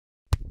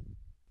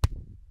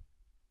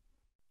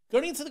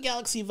Guardians of the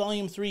Galaxy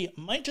Volume 3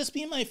 might just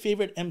be my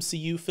favorite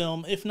MCU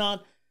film, if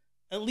not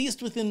at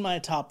least within my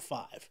top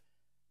 5.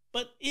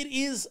 But it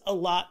is a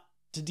lot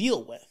to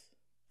deal with.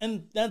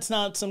 And that's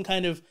not some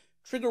kind of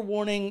trigger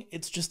warning,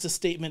 it's just a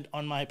statement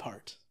on my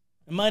part.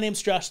 And my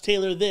name's Josh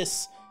Taylor,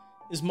 this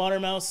is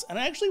Modern Mouse, and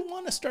I actually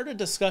want to start a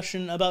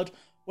discussion about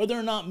whether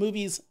or not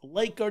movies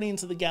like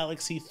Guardians of the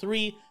Galaxy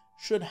 3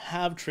 should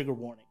have trigger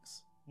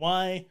warnings.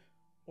 Why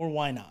or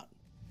why not?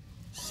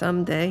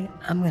 Someday,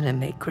 I'm gonna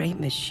make great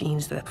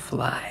machines that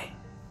fly.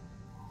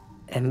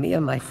 And me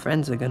and my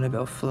friends are gonna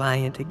go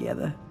flying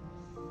together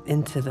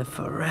into the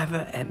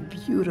forever and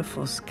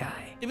beautiful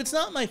sky. If it's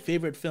not my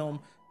favorite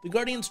film, the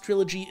Guardians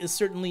trilogy is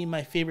certainly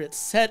my favorite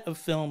set of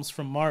films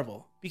from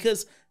Marvel,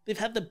 because they've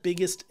had the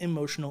biggest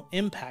emotional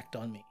impact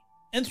on me.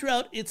 And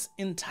throughout its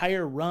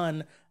entire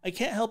run, I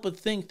can't help but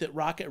think that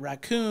Rocket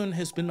Raccoon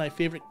has been my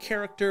favorite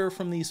character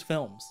from these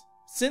films.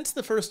 Since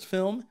the first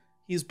film,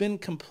 he's been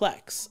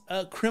complex,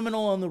 a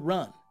criminal on the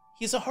run.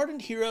 He's a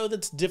hardened hero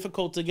that's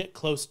difficult to get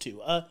close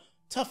to, a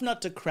tough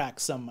nut to crack,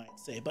 some might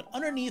say, but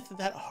underneath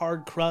that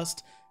hard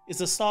crust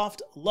is a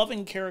soft,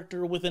 loving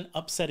character with an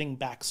upsetting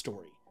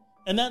backstory.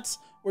 And that's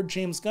where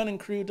James Gunn and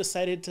crew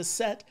decided to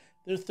set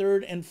their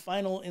third and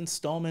final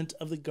installment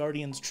of the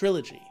Guardians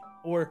trilogy,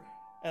 or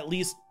at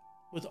least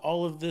with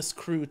all of this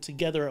crew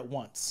together at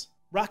once.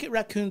 Rocket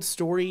Raccoon's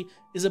story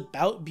is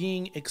about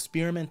being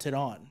experimented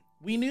on.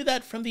 We knew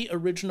that from the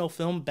original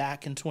film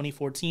back in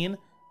 2014,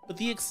 but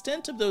the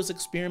extent of those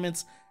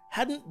experiments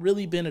hadn't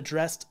really been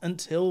addressed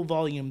until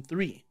Volume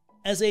 3.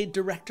 As a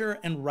director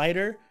and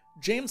writer,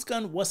 James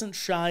Gunn wasn't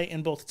shy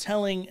in both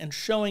telling and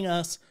showing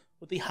us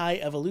what the High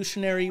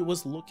Evolutionary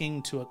was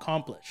looking to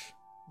accomplish.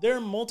 There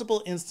are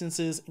multiple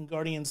instances in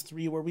Guardians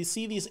 3 where we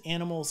see these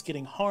animals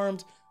getting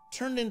harmed,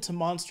 turned into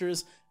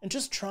monsters, and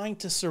just trying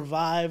to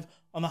survive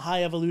on the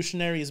High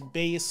Evolutionary's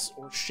base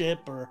or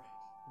ship or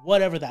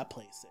whatever that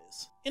place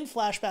is. In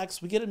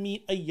flashbacks, we get to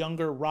meet a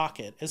younger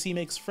Rocket as he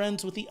makes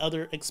friends with the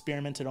other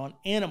experimented on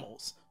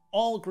animals.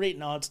 All great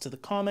nods to the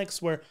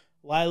comics where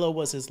Lila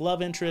was his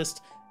love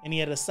interest and he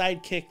had a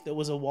sidekick that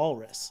was a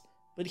walrus.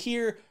 But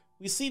here,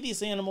 we see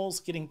these animals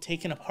getting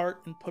taken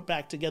apart and put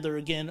back together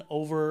again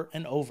over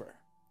and over.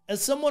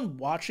 As someone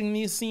watching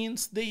these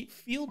scenes, they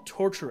feel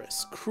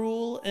torturous,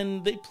 cruel,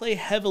 and they play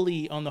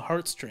heavily on the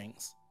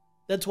heartstrings.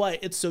 That's why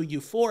it's so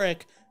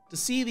euphoric to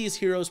see these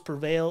heroes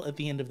prevail at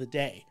the end of the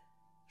day.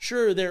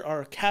 Sure, there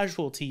are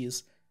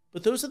casualties,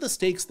 but those are the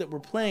stakes that we're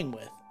playing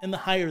with, and the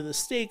higher the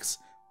stakes,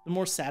 the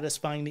more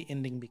satisfying the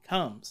ending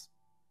becomes.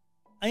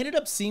 I ended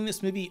up seeing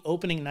this movie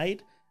opening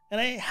night, and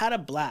I had a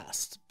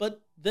blast,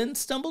 but then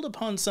stumbled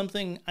upon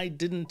something I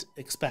didn't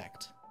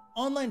expect.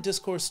 Online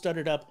discourse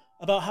started up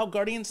about how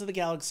Guardians of the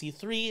Galaxy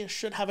 3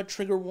 should have a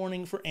trigger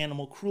warning for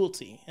animal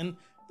cruelty, and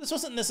this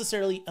wasn't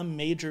necessarily a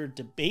major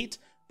debate,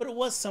 but it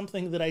was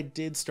something that I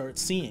did start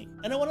seeing.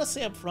 And I want to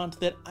say up front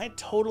that I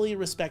totally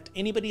respect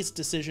anybody's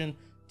decision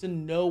to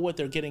know what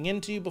they're getting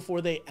into before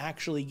they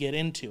actually get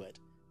into it.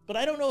 But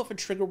I don't know if a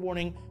trigger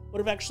warning would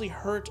have actually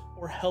hurt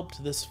or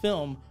helped this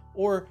film,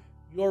 or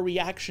your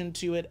reaction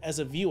to it as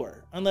a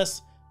viewer,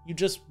 unless you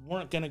just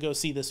weren't going to go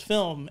see this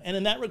film. And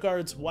in that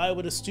regards, why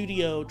would a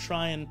studio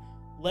try and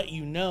let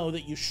you know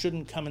that you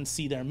shouldn't come and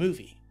see their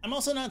movie? I'm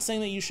also not saying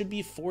that you should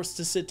be forced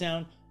to sit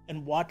down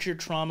and watch your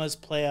traumas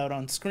play out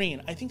on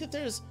screen. I think that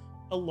there's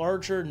a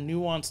larger,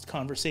 nuanced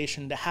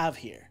conversation to have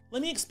here.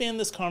 Let me expand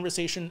this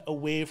conversation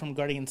away from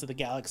Guardians of the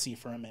Galaxy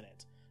for a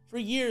minute. For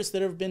years,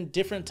 there have been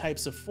different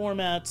types of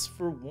formats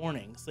for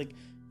warnings, like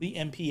the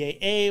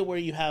MPAA, where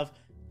you have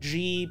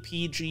G,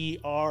 PG,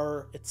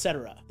 R,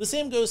 etc. The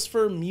same goes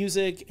for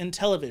music and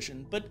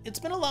television, but it's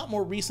been a lot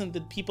more recent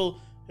that people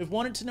have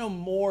wanted to know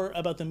more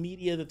about the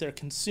media that they're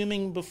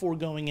consuming before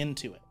going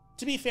into it.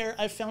 To be fair,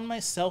 I've found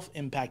myself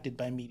impacted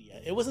by media.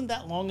 It wasn't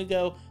that long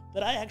ago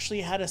that I actually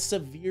had a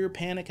severe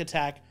panic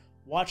attack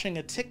watching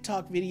a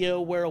TikTok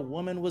video where a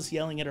woman was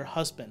yelling at her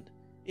husband.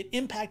 It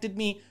impacted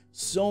me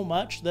so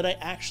much that I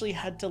actually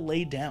had to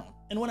lay down.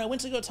 And when I went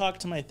to go talk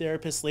to my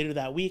therapist later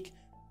that week,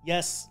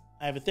 yes,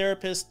 I have a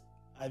therapist,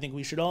 I think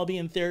we should all be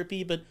in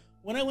therapy, but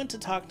when I went to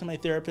talk to my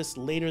therapist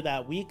later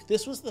that week,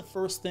 this was the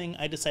first thing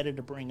I decided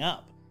to bring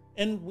up.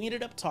 And we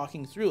ended up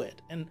talking through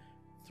it. And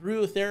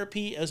through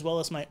therapy, as well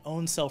as my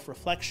own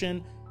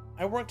self-reflection,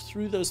 I worked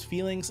through those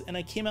feelings and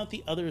I came out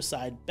the other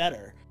side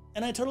better.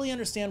 And I totally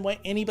understand why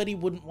anybody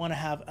wouldn't want to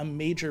have a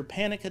major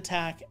panic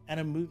attack at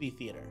a movie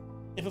theater.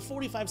 If a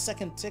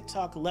 45-second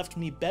TikTok left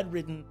me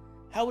bedridden,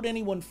 how would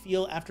anyone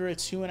feel after a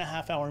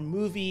 2.5-hour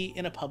movie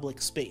in a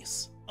public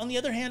space? On the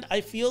other hand,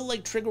 I feel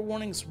like trigger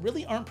warnings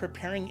really aren't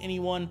preparing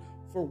anyone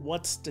for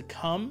what's to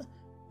come.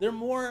 They're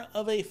more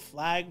of a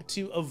flag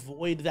to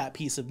avoid that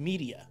piece of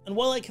media. And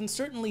while I can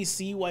certainly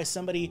see why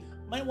somebody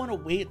might want to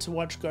wait to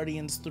watch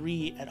Guardians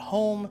 3 at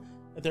home,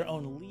 at their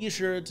own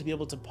leisure, to be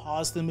able to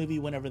pause the movie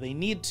whenever they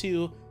need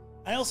to,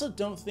 I also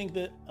don't think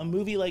that a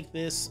movie like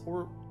this,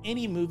 or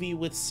any movie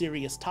with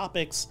serious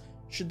topics,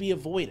 should be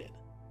avoided.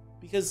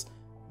 Because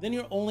then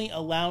you're only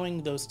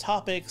allowing those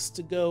topics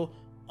to go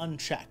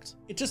unchecked.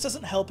 It just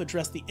doesn't help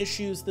address the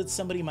issues that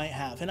somebody might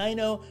have. And I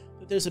know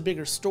that there's a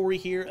bigger story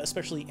here,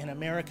 especially in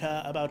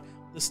America, about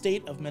the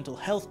state of mental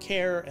health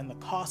care and the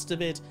cost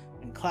of it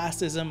and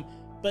classism,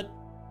 but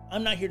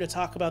I'm not here to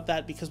talk about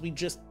that because we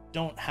just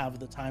don't have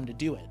the time to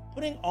do it.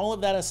 Putting all of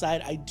that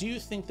aside, I do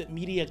think that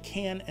media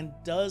can and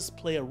does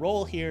play a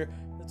role here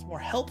that's more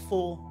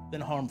helpful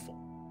than harmful.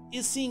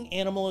 Is seeing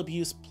animal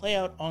abuse play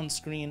out on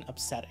screen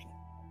upsetting?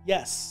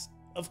 Yes,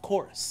 of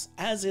course,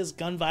 as is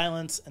gun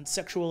violence and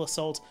sexual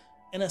assault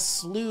and a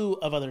slew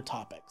of other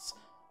topics.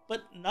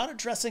 But not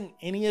addressing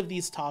any of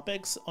these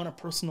topics on a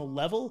personal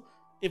level,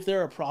 if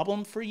they're a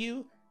problem for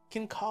you,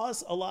 can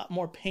cause a lot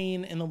more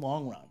pain in the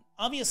long run.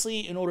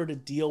 Obviously, in order to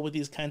deal with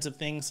these kinds of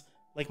things,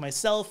 like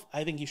myself,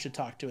 I think you should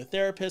talk to a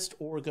therapist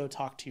or go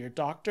talk to your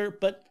doctor,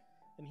 but,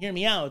 and hear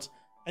me out,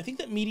 I think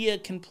that media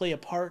can play a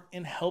part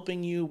in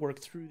helping you work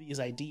through these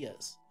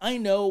ideas. I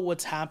know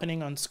what's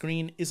happening on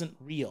screen isn't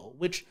real,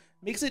 which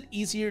makes it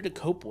easier to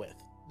cope with.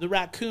 The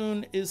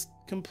raccoon is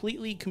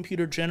completely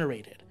computer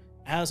generated,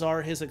 as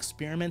are his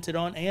experimented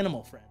on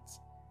animal friends.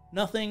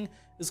 Nothing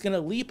is going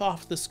to leap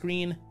off the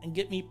screen and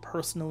get me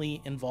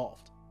personally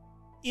involved.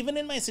 Even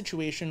in my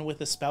situation with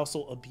a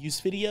spousal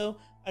abuse video,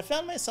 I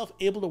found myself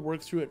able to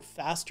work through it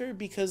faster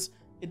because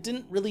it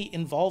didn't really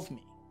involve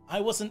me.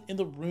 I wasn't in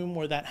the room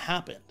where that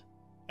happened.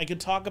 I could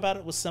talk about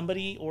it with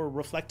somebody or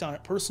reflect on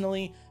it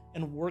personally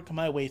and work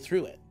my way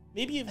through it.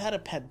 Maybe you've had a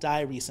pet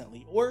die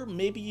recently, or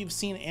maybe you've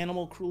seen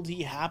animal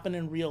cruelty happen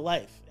in real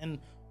life, and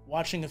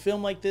watching a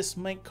film like this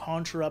might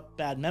conjure up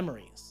bad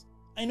memories.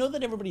 I know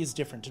that everybody is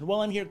different, and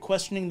while I'm here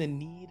questioning the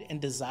need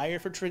and desire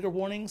for trigger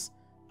warnings,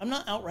 I'm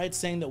not outright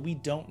saying that we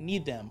don't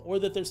need them or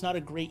that there's not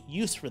a great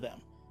use for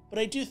them, but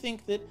I do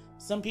think that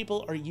some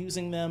people are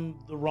using them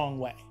the wrong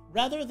way.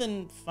 Rather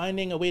than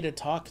finding a way to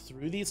talk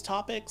through these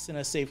topics in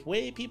a safe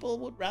way, people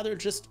would rather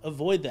just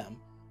avoid them,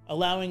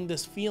 allowing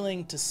this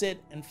feeling to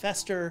sit and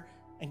fester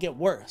and get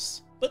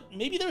worse. But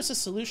maybe there's a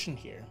solution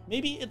here.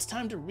 Maybe it's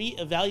time to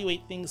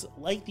reevaluate things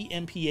like the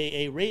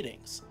MPAA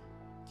ratings,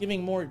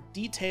 giving more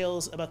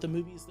details about the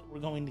movies that we're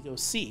going to go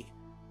see,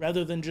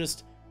 rather than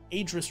just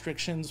age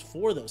restrictions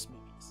for those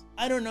movies.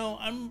 I don't know,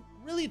 I'm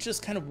really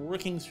just kind of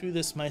working through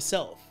this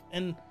myself,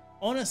 and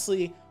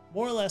honestly,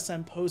 more or less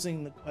I'm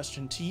posing the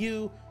question to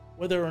you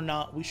whether or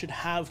not we should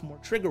have more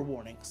trigger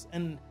warnings,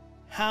 and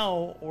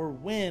how or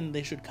when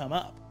they should come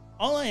up.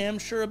 All I am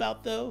sure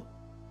about, though,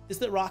 is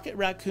that Rocket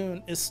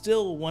Raccoon is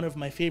still one of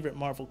my favorite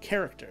Marvel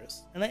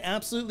characters, and I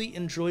absolutely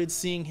enjoyed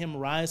seeing him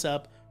rise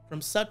up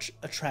from such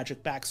a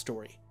tragic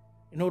backstory,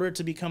 in order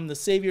to become the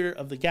savior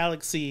of the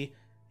galaxy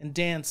and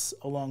dance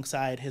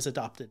alongside his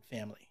adopted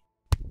family.